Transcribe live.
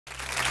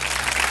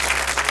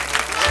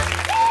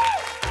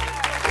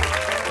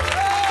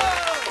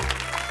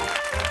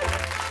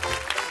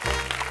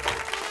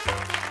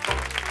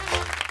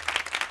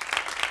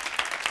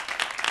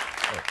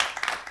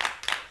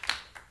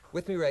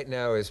With me right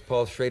now is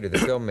Paul Schrader, the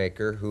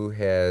filmmaker who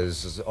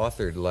has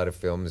authored a lot of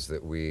films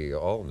that we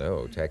all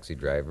know, Taxi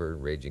Driver,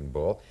 Raging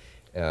Bull.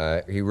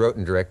 He wrote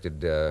and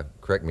directed,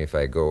 correct me if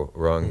I go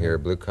wrong here,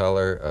 Blue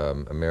Collar,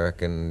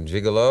 American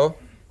Gigolo,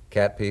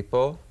 Cat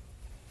People.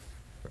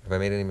 Have I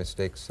made any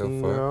mistakes so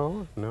far?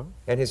 No, no.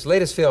 And his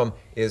latest film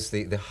is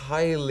the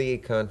highly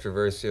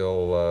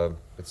controversial,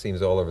 it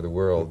seems all over the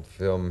world,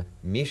 film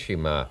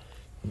Mishima,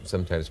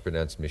 sometimes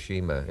pronounced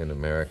Mishima in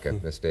America,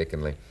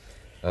 mistakenly,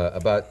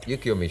 about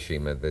Yukio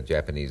Mishima, the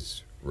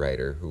Japanese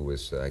writer, who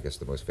was, I guess,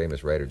 the most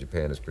famous writer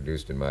Japan has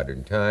produced in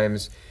modern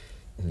times.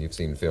 And you've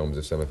seen films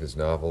of some of his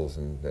novels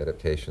and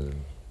adaptations,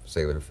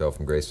 Sailor Who Fell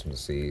from Grace from the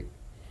Sea,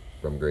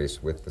 From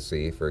Grace with the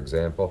Sea, for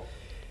example.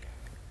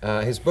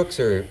 His books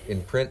are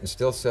in print and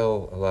still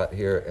sell a lot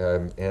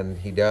here, and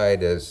he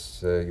died,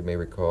 as you may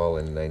recall,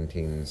 in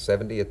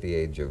 1970 at the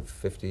age of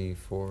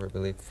 54, I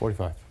believe.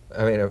 45.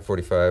 I mean,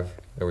 45.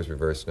 I always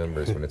reverse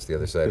numbers when it's the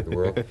other side of the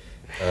world.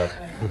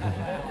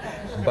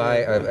 By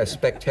a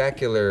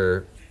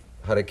spectacular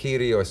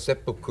harakiri or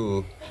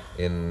seppuku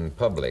in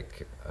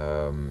public,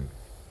 in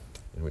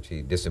which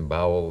he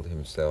disemboweled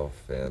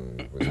himself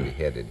and was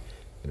beheaded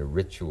in a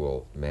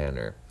ritual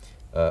manner.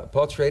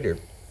 Paul Schrader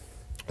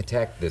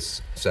attacked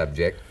this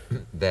subject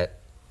that,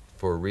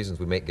 for reasons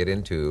we may get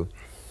into,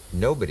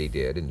 nobody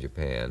did in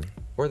Japan,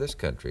 or this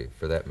country,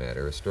 for that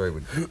matter. A story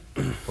with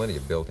plenty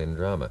of built-in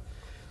drama.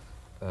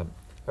 I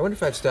wonder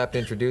if I've stopped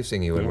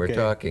introducing you when we're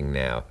talking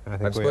now.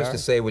 I'm supposed to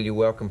say, will you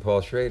welcome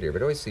Paul Schrader, but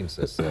it always seems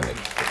so silly.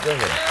 Go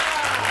ahead.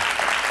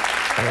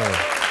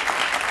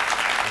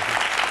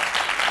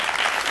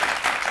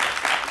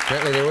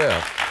 Apparently they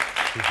will.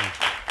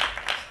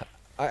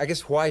 I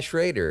guess, why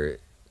Schrader?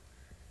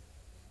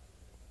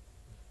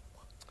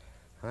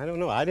 I don't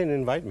know. I didn't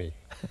invite me.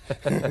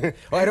 Oh,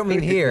 I don't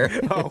mean here.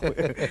 Oh.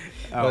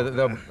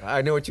 Well,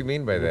 I know what you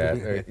mean by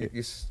that.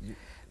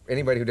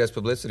 Anybody who does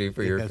publicity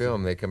for your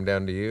film, they come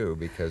down to you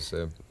because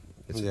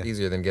it's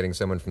easier than getting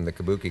someone from the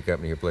kabuki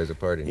company who plays a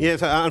part in it.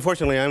 Yes,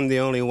 unfortunately, I'm the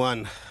only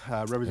one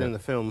representing the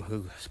film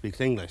who speaks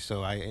English,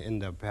 so I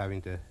end up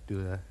having to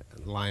do the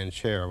lion's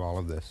share of all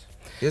of this.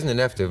 It isn't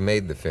enough to have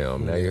made the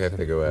film. Now you have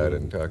to go out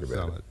and talk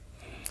about it.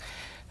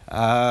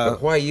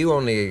 But why you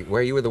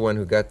were the one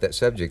who got that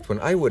subject, when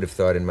I would have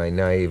thought in my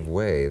naive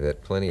way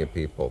that plenty of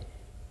people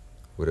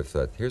would have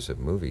thought, here's a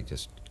movie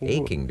just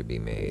aching to be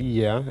made.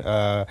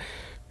 Yeah.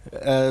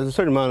 There's a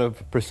certain amount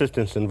of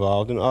persistence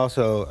involved, and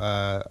also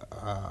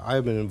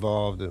I've been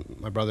involved,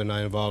 my brother and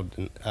I involved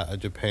in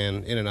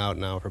Japan in and out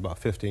now for about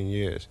 15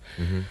 years.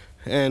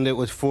 And it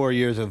was 4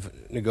 years of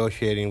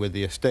negotiating with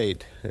the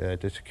estate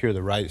to secure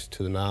the rights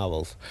to the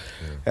novels.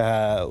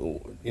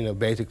 You know,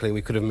 basically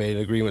we could have made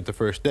an agreement the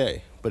first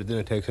day, but then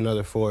it takes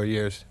another 4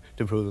 years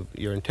to prove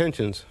your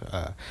intentions.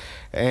 I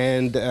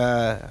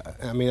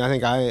mean, I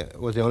think I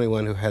was the only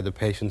one who had the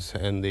patience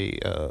and the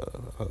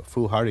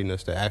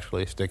foolhardiness to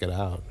actually stick it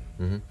out.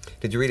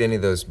 Did you read any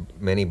of those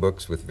many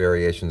books with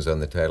variations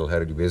on the title, How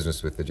to Do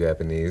Business with the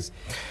Japanese?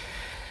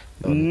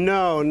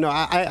 No, no.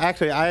 I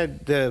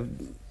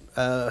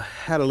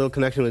had a little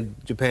connection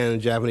with Japan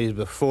and Japanese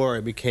before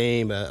it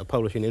became a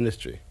publishing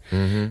industry.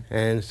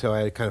 And so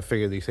I kind of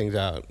figured these things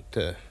out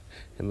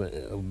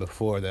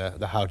before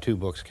the how-to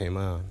books came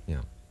out.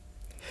 Yeah.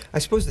 I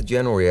suppose the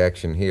general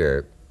reaction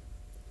here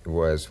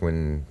was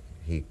when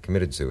he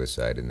committed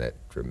suicide in that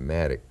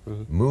dramatic,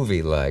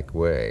 movie-like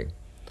way,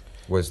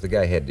 was the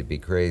guy had to be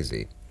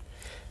crazy.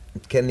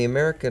 Can the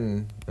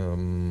American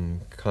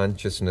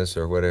consciousness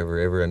or whatever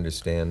ever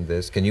understand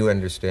this? Can you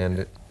understand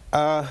it?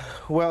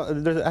 Well,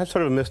 that's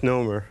sort of a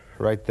misnomer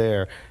right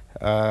there,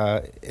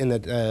 in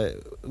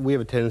that we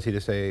have a tendency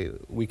to say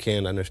we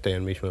can't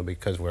understand Mishima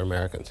because we're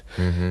Americans.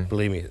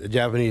 Believe me, the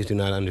Japanese do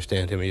not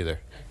understand him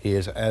either. He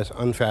is as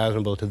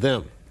unfathomable to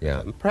them.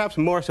 Perhaps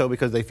more so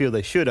because they feel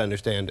they should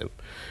understand him,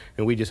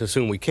 and we just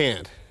assume we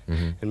can't,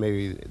 and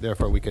maybe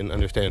therefore we can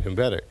understand him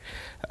better.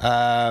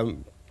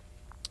 And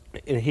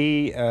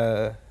he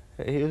was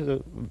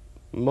the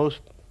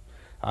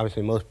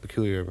obviously most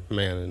peculiar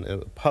man and a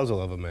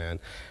puzzle of a man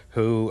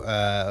who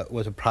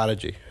was a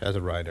prodigy as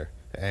a writer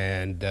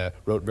and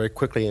wrote very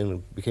quickly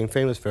and became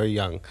famous very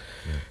young.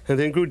 And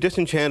then grew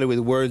disenchanted with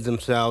words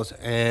themselves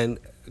and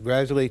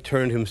gradually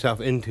turned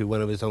himself into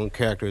one of his own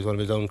characters, one of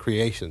his own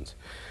creations.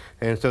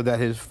 And so that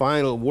his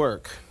final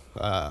work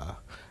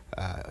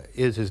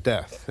is his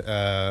death.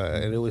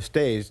 And it was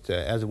staged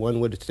as one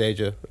would stage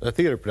a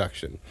theater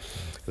production.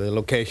 The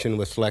location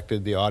was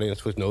selected, the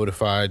audience was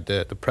notified,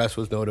 the press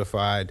was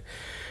notified,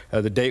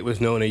 the date was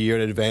known a year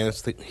in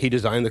advance. He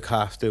designed the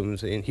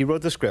costumes, and he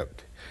wrote the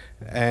script.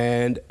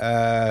 And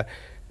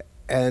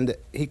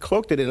he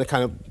cloaked it in a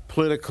kind of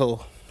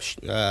political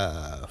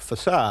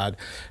facade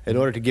in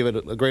order to give it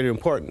a greater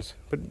importance.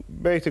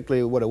 But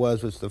basically what it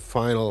was the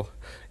final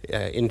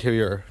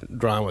interior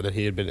drama that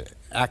he had been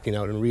acting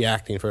out and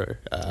reacting for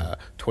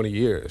 20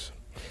 years.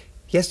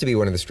 He has to be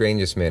one of the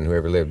strangest men who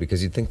ever lived,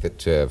 because you'd think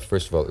that,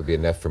 first of all, it would be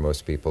enough for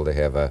most people to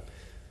have a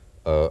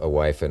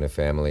wife and a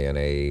family and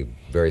a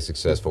very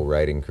successful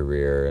writing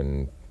career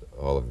and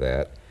all of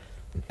that,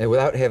 and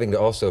without having to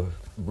also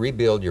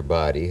rebuild your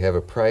body, have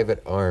a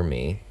private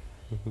army,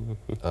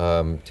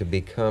 to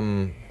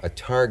become a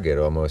target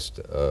almost.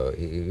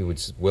 He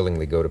would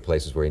willingly go to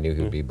places where he knew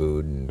he would be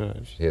booed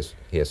and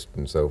hissed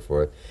and so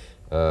forth.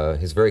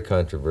 His very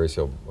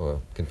controversial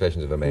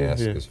Confessions of a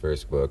Mask, his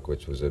first book,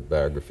 which was a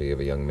biography of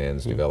a young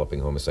man's developing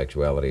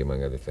homosexuality,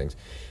 among other things.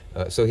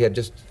 So he had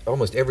just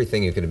almost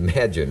everything you could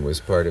imagine was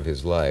part of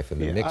his life,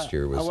 and the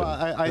mixture was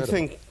I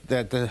think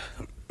that the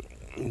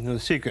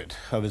secret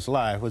of his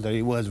life was that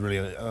he was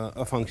really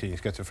a functioning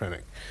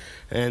schizophrenic,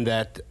 and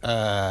that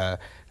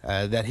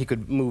that he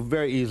could move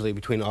very easily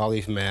between all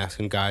these masks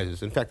and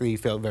guises. In fact, he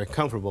felt very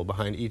comfortable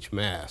behind each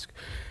mask.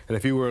 And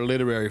if you were a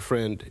literary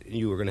friend,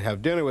 you were going to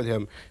have dinner with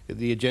him,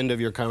 the agenda of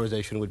your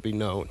conversation would be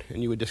known,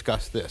 and you would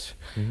discuss this.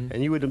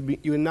 And you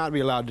would not be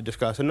allowed to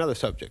discuss another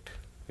subject.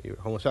 Your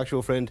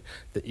homosexual friend,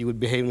 that you would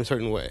behave in a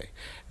certain way.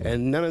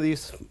 And none of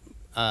these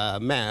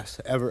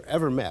masks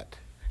ever met.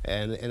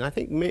 And I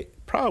think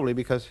probably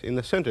because in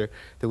the center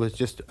there was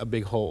just a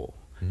big hole.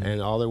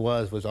 And all there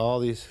was all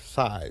these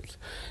sides.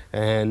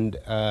 And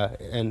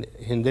then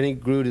he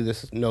grew to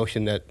this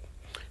notion that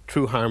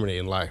true harmony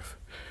in life,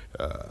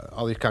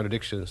 all these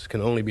contradictions can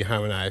only be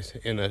harmonized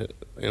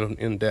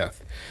in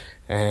death.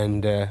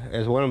 And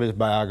as one of his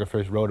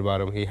biographers wrote about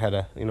him, he had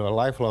a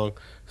lifelong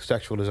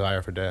sexual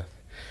desire for death.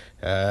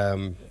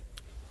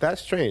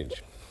 That's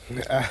strange.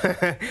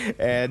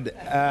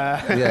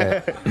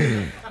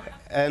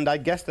 And I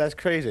guess that's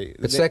crazy.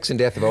 But sex and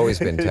death have always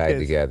been tied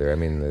together. I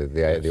mean,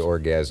 the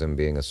orgasm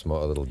being a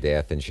little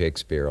death in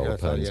Shakespeare, all the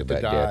puns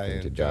about death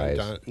and to die.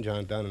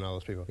 John Donne and all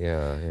those people.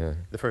 Yeah.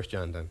 The first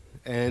John Donne.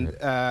 And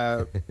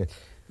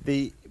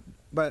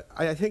but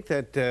I think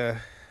that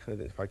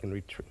if I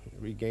can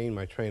regain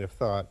my train of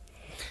thought,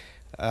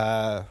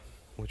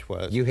 which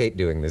was... You hate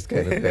doing this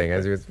kind of thing.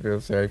 I just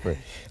feel sorry for you.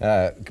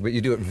 But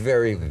you do it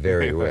very,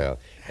 very well.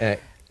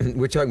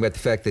 We're talking about the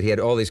fact that he had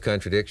all these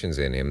contradictions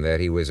in him,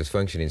 that he was a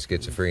functioning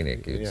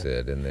schizophrenic, you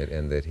said,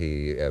 and that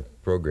he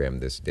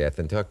programmed this death,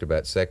 and talked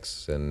about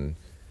sex and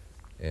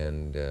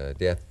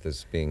death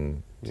as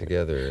being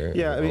together.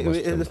 Yeah, I mean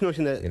this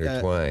notion that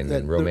intertwined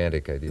and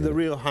romantic ideas. The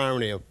real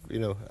harmony of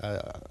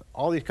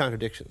all these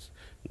contradictions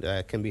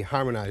can be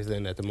harmonized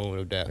then at the moment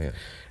of death. Yeah.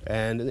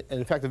 And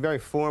in fact, the very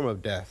form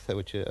of death,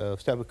 which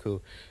seppuku,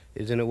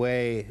 is in a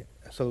way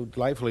so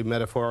delightfully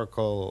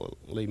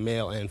metaphorically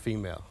male and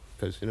female.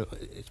 Because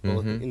it's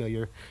both.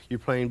 You're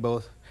playing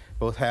both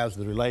halves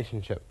of the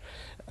relationship,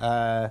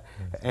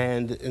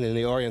 and in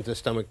the Orient, the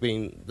stomach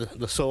being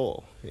the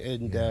soul.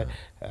 And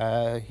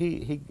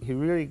he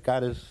really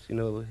got his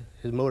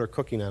motor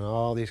cooking on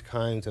all these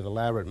kinds of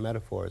elaborate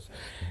metaphors,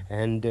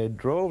 and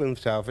drove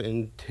himself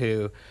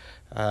into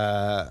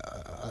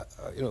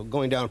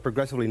going down a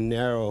progressively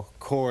narrow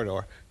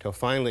corridor till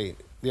finally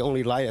the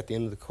only light at the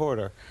end of the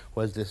corridor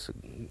was this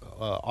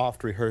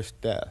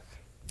oft-rehearsed death.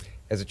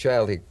 As a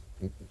child,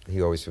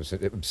 he always was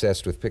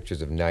obsessed with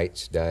pictures of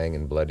knights dying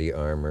in bloody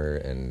armor,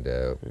 and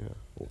the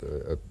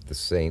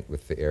saint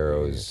with the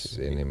arrows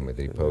in him that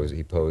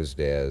he posed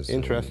as.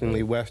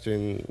 Interestingly,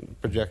 Western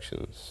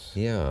projections.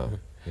 Yeah.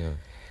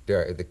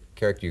 The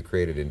character you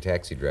created in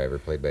Taxi Driver,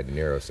 played by De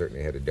Niro,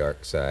 certainly had a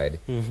dark side,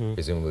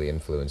 presumably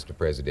influenced a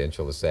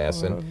presidential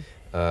assassin.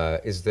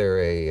 Is there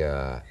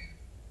a...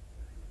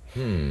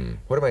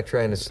 what am I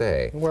trying to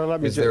say? Well, let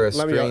me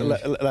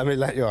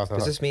let you off.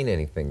 Does this mean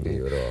anything to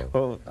you at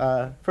all?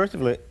 Well, first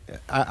of all,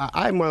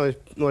 I'm one of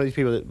these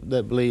people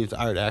that believes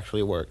art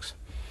actually works.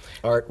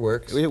 Art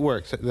works? It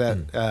works.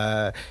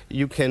 That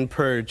you can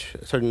purge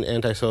certain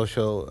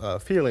antisocial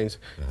feelings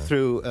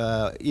through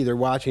either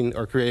watching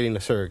or creating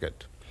a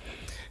surrogate.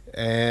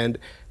 And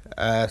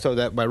so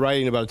that by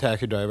writing about a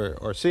taxi driver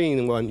or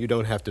seeing one, you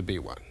don't have to be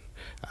one.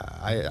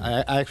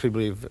 I actually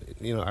believe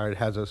art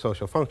has a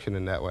social function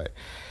in that way.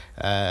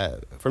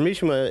 For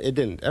Mishima, it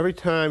didn't. Every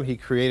time he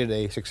created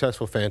a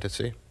successful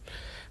fantasy,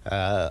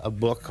 a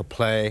book, a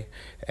play,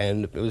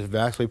 and it was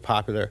vastly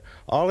popular,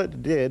 all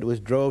it did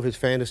was drove his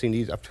fantasy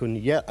needs up to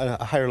yet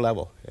a higher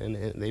level, and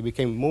they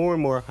became more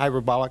and more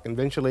hyperbolic, and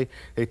eventually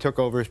they took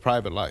over his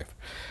private life.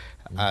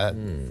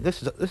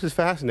 This is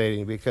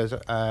fascinating because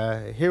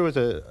here was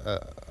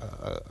a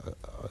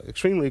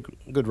extremely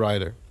good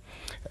writer,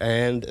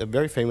 and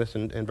very famous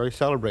and very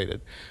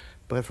celebrated,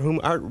 but for whom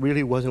art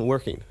really wasn't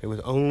working. It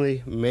was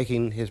only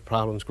making his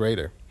problems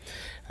greater.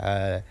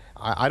 I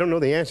don't know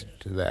the answer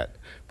to that,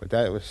 but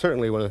that was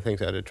certainly one of the things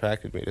that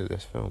attracted me to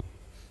this film.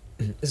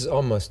 This is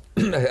almost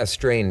a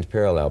strained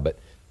parallel, but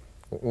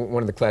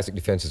one of the classic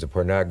defenses of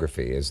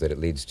pornography is that it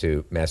leads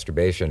to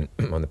masturbation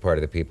on the part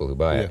of the people who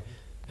buy it,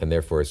 and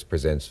therefore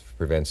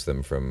prevents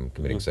them from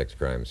committing sex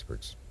crimes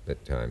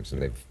at times,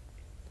 and they've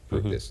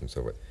proved this and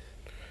so forth.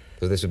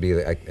 So this would be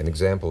an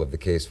example of the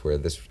case where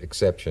this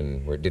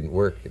exception, where it didn't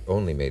work, it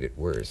only made it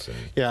worse. And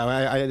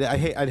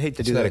I'd hate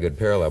to do that. It's not a good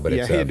parallel, but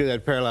I hate to do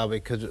that parallel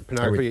because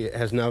pornography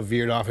has now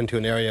veered off into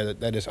an area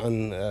that is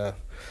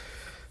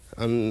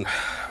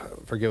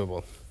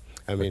unforgivable.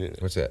 I mean,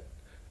 what's that?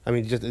 I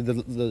mean, just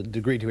the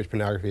degree to which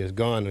pornography has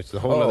gone, which is a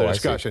whole other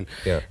discussion,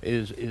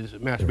 is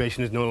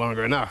masturbation is no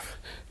longer enough.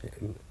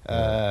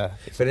 But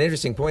an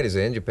interesting point is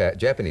in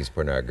Japanese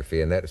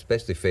pornography, and that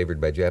especially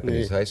favored by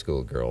Japanese high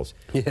school girls,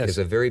 is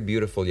a very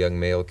beautiful young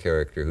male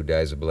character who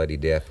dies a bloody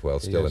death while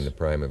still in the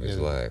prime of his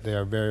life. They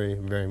are very,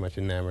 very much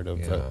enamored of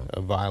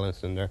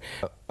violence in there.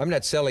 I'm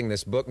not selling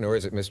this book, nor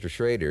is it Mr.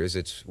 Schrader's.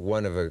 It's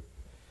one of a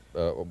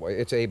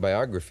it's a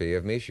biography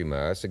of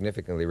Mishima,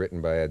 significantly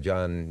written by a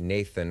John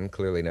Nathan,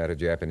 clearly not a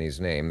Japanese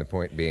name. The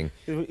point being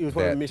he was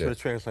one of Mishima's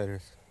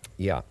translators.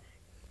 Yeah.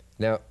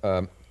 Now,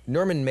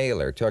 Norman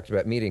Mailer talked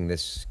about meeting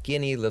this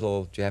skinny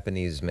little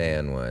Japanese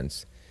man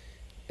once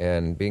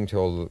and being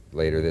told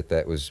later that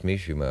that was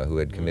Mishima, who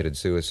had committed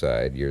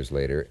suicide years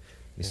later.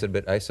 He said,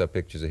 but I saw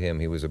pictures of him.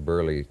 He was a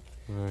burly...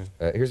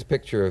 here's a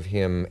picture of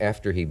him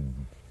after he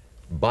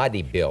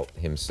body built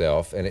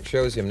himself, and it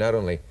shows him not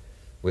only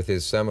with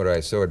his samurai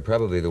sword,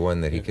 probably the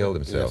one that he killed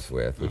himself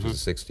with, which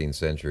is a 16th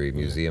century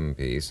museum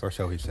piece. Or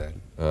so he said.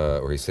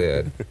 Or he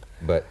said.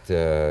 But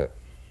that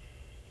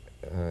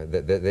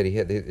he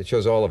had, it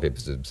shows all of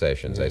his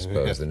obsessions, I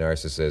suppose, the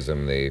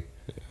narcissism, the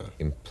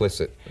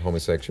implicit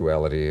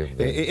homosexuality. Of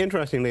the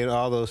Interestingly, in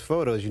all those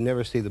photos, you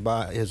never see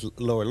his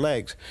lower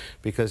legs,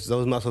 because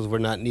those muscles were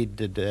not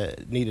needed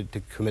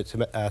to commit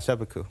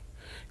seppuku.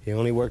 He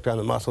only worked on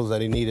the muscles that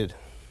he needed.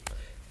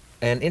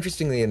 And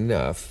interestingly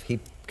enough, he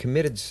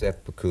committed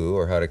seppuku,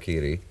 or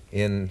harakiri,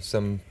 in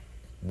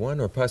one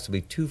or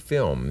possibly two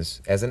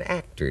films as an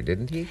actor,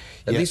 didn't he?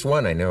 At least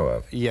one I know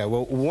of. Yeah,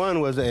 well,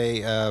 one was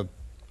he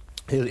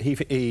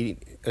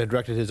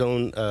directed his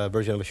own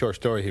version of a short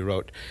story he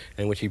wrote,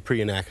 in which he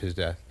pre-enacted his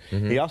death.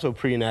 He also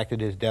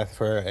pre-enacted his death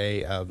for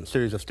a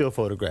series of still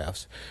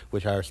photographs,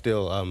 which are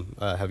still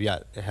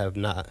have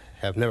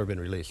never been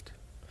released.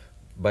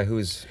 By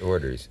whose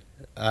orders?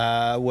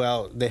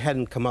 Well, they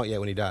hadn't come out yet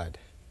when he died.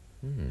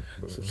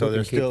 So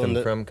they're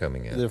still from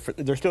coming out.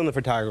 They're still in the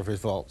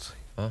photographer's vaults.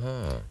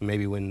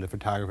 Maybe when the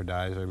photographer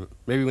dies, or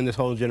maybe when this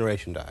whole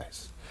generation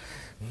dies.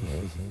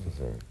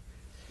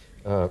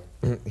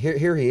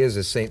 Here he is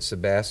as Saint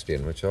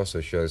Sebastian, which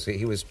also shows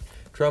he was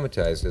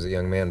traumatized as a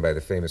young man by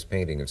the famous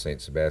painting of Saint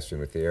Sebastian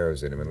with the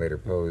arrows in him, and later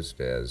posed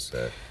as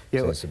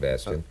Saint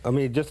Sebastian. I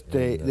mean, just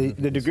the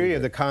degree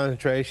of the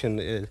concentration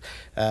is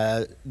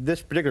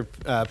this particular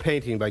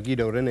painting by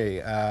Guido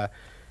Reni.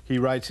 He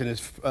writes in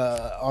his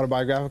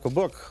autobiographical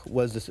book,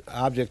 was the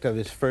object of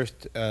his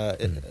first, I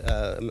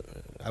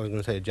was going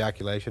to say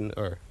ejaculation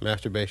or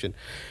masturbation.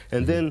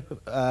 And then,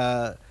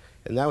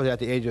 and that was at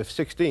the age of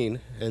 16,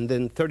 and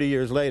then 30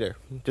 years later,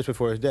 just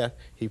before his death,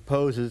 he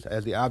poses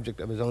as the object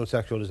of his own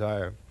sexual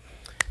desire.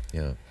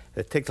 Yeah.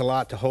 It takes a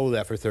lot to hold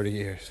that for 30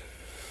 years.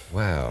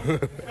 Wow.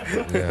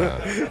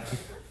 Yeah.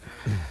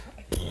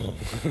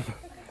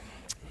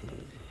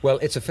 Well,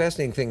 it's a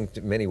fascinating thing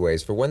in many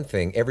ways. For one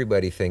thing,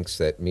 everybody thinks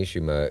that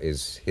Mishima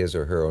is his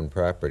or her own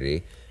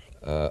property.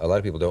 A lot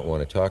of people don't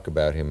want to talk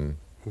about him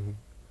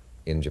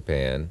in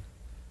Japan,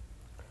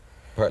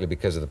 partly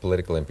because of the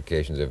political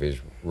implications of his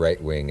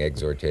right-wing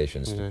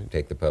exhortations to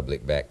take the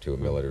public back to a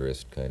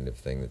militarist kind of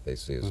thing that they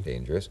see as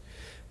dangerous.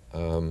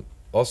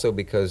 Also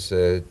because,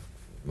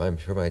 I'm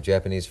sure my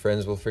Japanese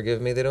friends will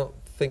forgive me, they don't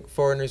think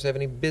foreigners have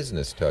any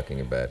business talking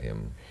about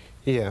him.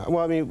 Yeah,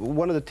 well, I mean,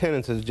 one of the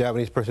tenets of the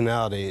Japanese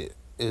personality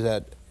is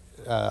that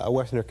a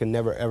Westerner can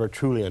never, ever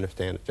truly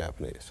understand the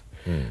Japanese.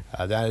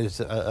 That is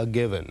a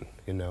given,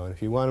 you know. And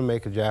if you want to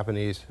make a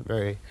Japanese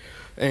very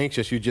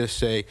anxious, you just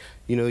say,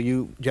 you know,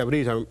 you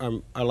Japanese are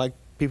like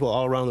people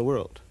all around the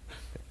world.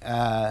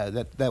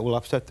 That will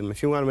upset them.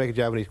 If you want to make a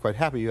Japanese quite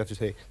happy, you have to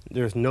say,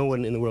 there's no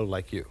one in the world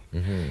like you.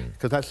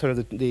 Because that's sort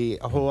of the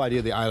whole idea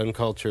of the island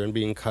culture and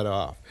being cut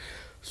off.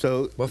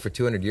 So, well, for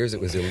 200 years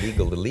it was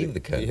illegal to leave the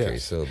country,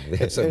 so they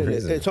had some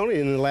reason. It's only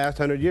in the last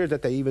 100 years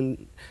that they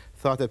even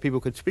thought that people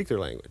could speak their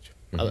language.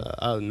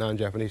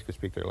 Non-Japanese could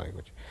speak their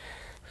language.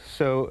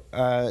 So,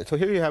 so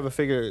here you have a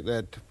figure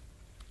that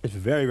is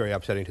very, very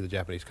upsetting to the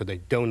Japanese because they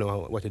don't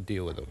know what to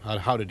deal with him,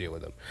 how to deal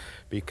with him,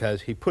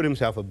 because he put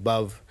himself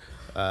above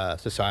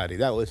society.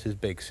 That was his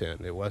big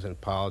sin. It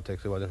wasn't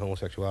politics, it wasn't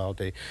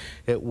homosexuality.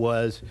 It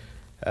was,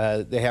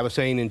 they have a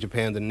saying in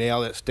Japan, the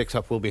nail that sticks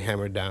up will be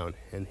hammered down.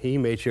 And he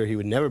made sure he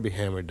would never be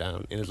hammered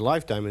down in his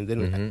lifetime, and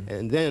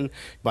then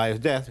by his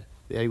death,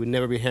 he would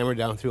never be hammered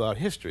down throughout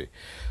history.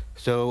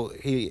 So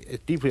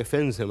it deeply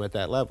offends him at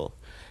that level.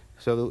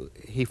 So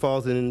he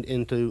falls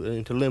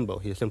into limbo.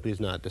 He simply is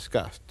not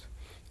discussed.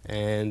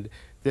 And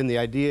then the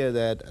idea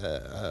that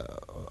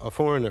a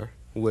foreigner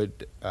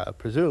would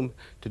presume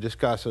to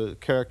discuss a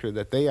character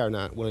that they are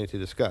not willing to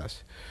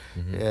discuss,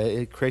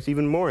 it creates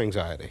even more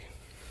anxiety.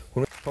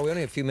 Well, we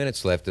only have a few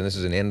minutes left, and this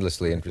is an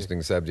endlessly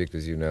interesting subject,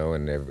 as you know,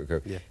 and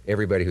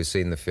everybody who's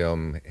seen the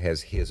film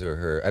has his or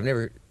her... I've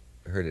never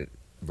heard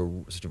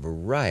such a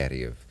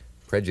variety of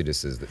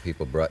prejudices that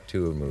people brought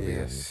to a movie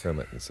and from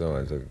it and so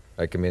on. So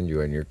I commend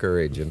you on your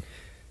courage in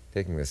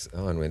taking this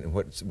on in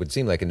what would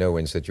seem like a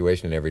no-win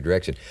situation in every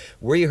direction.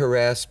 Were you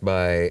harassed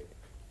by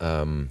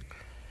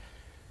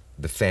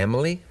the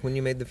family when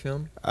you made the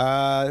film?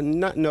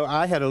 No,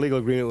 I had a legal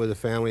agreement with the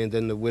family, and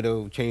then the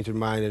widow changed her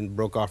mind and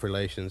broke off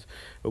relations.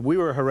 But we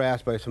were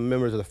harassed by some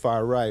members of the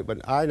far right,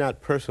 but I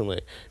not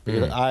personally,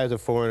 because I, as a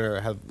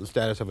foreigner, have the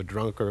status of a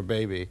drunk or a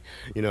baby.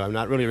 You know, I'm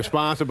not really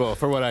responsible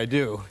for what I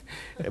do.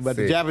 But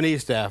the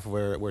Japanese staff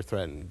were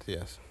threatened,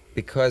 yes.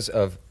 Because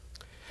of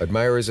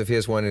admirers of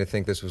his wanting to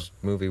think this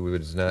movie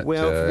was not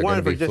going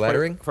to be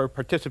flattering? For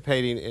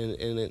participating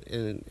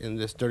in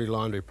this dirty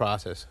laundry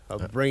process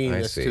of bringing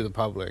this to the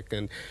public,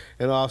 and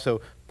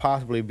also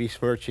possibly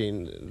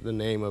besmirching the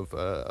name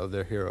of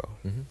their hero.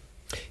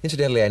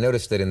 Incidentally, I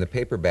noticed that in the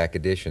paperback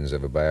editions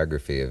of a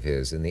biography of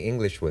his, in the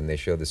English one they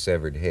show the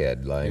severed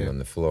head lying on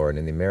the floor, and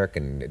in the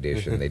American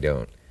edition they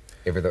don't.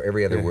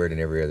 Every other word and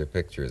every other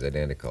picture is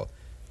identical.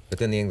 But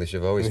then the English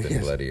have always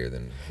been bloodier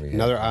than we have.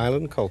 Another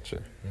island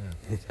culture. Yeah.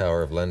 The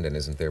Tower of London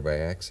isn't there by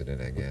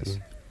accident, I guess.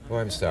 Oh,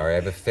 I'm sorry,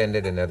 I've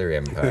offended another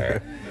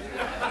empire.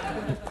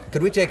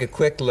 Could we take a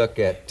quick look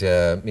at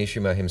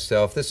Mishima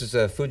himself? This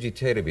is Fuji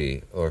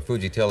Terebi, or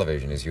Fuji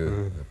Television, as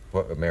you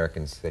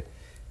Americans say.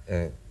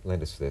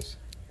 Lend us this.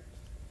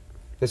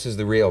 This is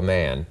the real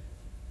man.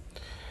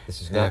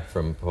 This is not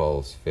from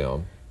Paul's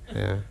film.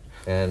 Yeah.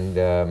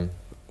 And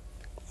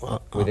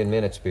within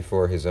minutes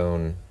before his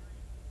own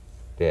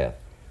death,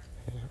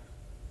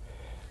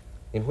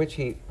 in which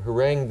he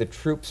harangued the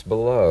troops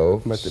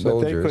below, soldiers.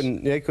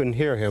 But they couldn't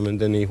hear him, and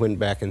then he went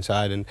back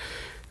inside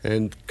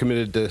and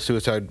committed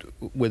suicide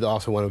with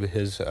also one of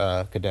his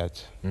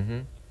cadets.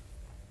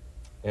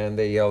 And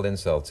they yelled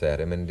insults at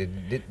him.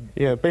 And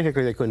yeah,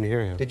 basically they couldn't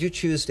hear him. Did you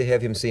choose to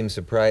have him seem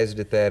surprised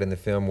at that in the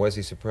film? Was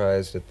he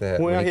surprised at that?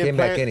 Well, when he came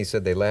back in, he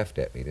said they laughed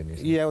at me, didn't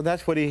he? Yeah, well,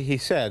 that's what he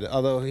said.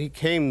 Although he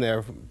came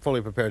there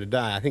fully prepared to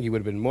die, I think he would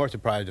have been more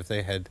surprised if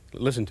they had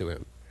listened to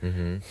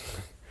him.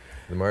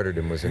 The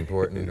martyrdom was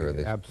important,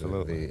 or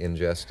Absolutely. the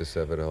injustice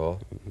of it all.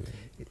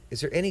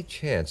 Is there any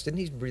chance, didn't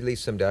he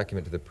release some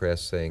document to the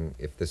press saying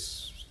if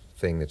this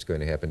thing that's going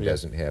to happen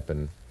doesn't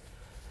happen?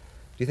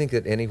 Do you think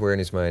that anywhere in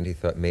his mind he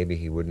thought maybe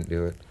he wouldn't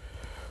do it?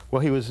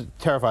 Well, he was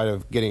terrified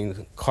of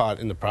getting caught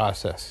in the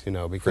process, you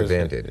know, because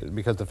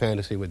the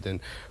fantasy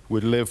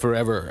would live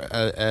forever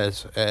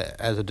as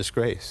a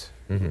disgrace.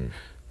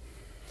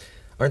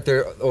 Aren't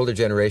there older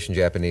generation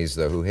Japanese,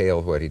 though, who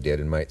hail what he did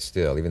and might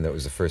still, even though it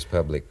was the first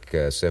public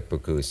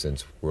seppuku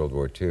since World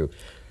War II,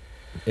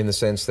 in the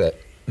sense that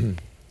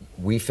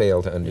we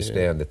fail to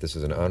understand that this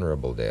is an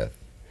honorable death?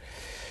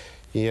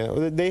 Yeah,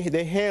 they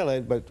hail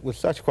it, but with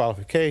such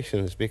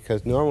qualifications,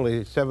 because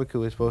normally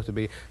seppuku is supposed to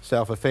be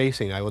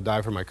self-effacing. I will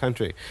die for my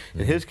country.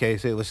 In his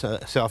case, it was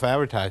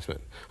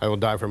self-advertisement. I will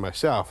die for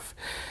myself.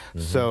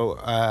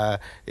 So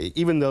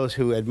even those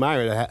who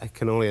admire it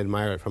can only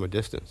admire it from a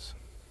distance.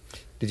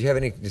 Did you have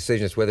any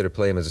decision as to whether to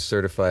play him as a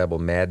certifiable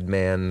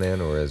madman then,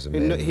 or as a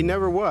man? He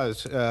never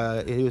was.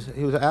 He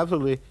was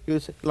absolutely,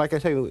 like I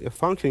say, a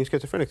functioning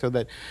schizophrenic, so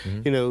that,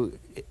 you know,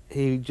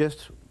 he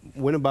just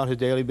went about his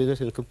daily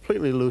business in a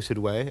completely lucid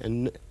way,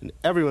 and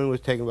everyone was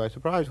taken by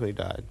surprise when he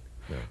died.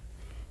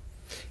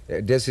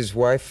 Does his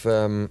wife,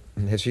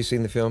 has she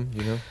seen the film,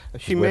 do you know?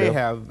 She may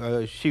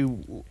have. She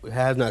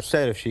has not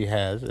said if she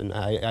has, and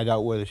I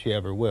doubt whether she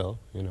ever will,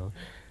 you know.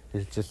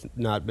 It's just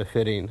not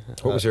befitting.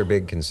 What was her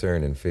big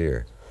concern and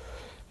fear?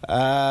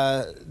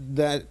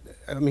 That,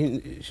 I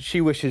mean, she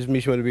wishes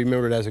Mishima to be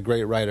remembered as a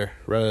great writer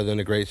rather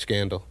than a great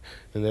scandal.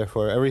 And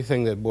therefore,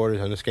 everything that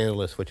borders on the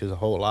scandalous, which is a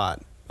whole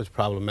lot, was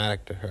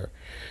problematic to her.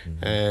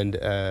 And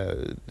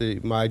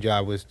my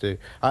job was to,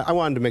 I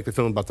wanted to make the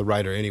film about the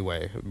writer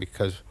anyway,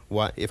 because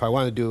if I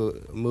wanted to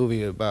do a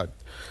movie about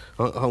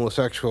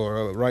homosexual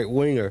or a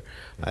right-winger,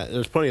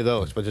 there's plenty of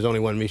those, but there's only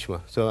one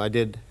Mishima. So I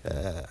did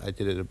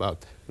it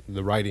about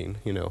the writing,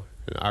 you know,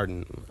 and art,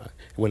 and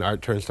when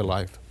art turns to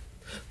life.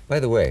 By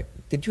the way,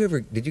 did you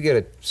get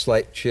a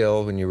slight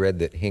chill when you read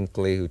that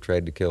Hinckley, who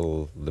tried to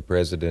kill the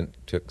president,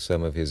 took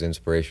some of his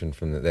inspiration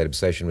from that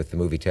obsession with the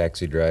movie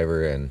Taxi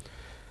Driver and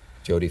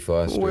Jodie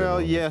Foster?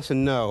 Well, yes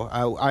and no.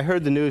 I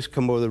heard the news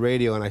come over the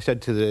radio, and I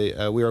said to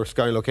the, we were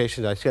scouting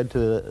locations, I said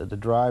to the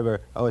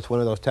driver, oh, it's one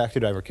of those Taxi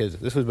Driver kids.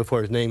 This was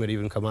before his name had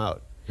even come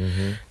out.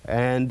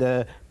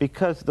 And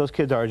because those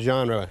kids are a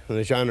genre, and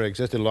the genre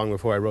existed long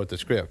before I wrote the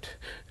script.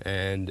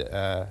 And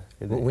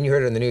when you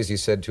heard it on the news, you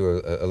said to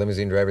a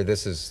limousine driver,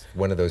 this is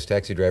one of those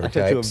Taxi Driver types?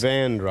 I said to a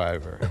van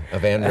driver. A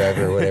van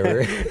driver or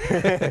whatever.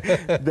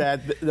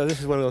 that this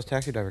is one of those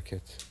Taxi Driver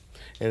kids.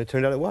 And it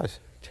turned out it was.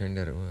 Turned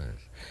out it was.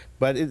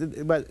 But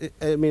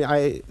I mean,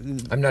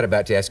 I'm not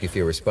about to ask you if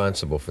you're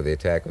responsible for the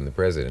attack on the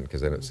president,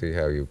 because I don't see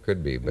how you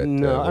could be. But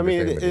no, I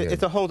mean,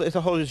 it's a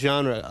whole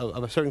genre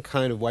of a certain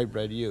kind of white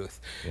bread youth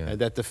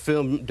that the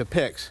film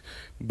depicts.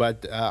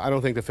 But I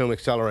don't think the film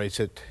accelerates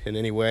it in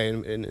any way.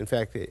 And in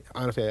fact,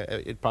 honestly,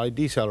 it probably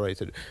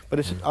decelerates it. But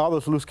it's all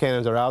those loose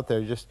cannons are out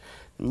there. Just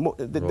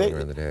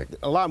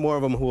a lot more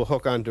of them who will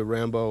hook onto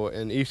Rambo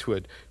and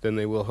Eastwood than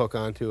they will hook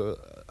onto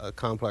a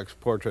complex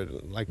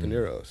portrait like De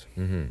Niro's.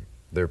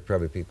 There are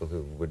probably people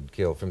who would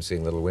kill from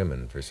seeing Little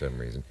Women for some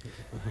reason.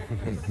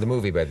 The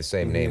movie by the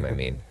same name, I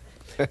mean.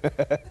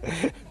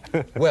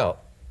 Well,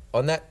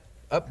 on that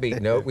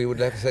upbeat note, we would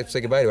have to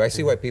say goodbye to you. I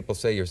see why people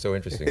say you're so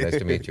interesting. Nice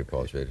to meet you,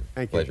 Paul Schrader.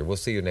 Thank you. Pleasure. We'll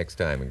see you next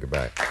time, and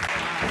goodbye.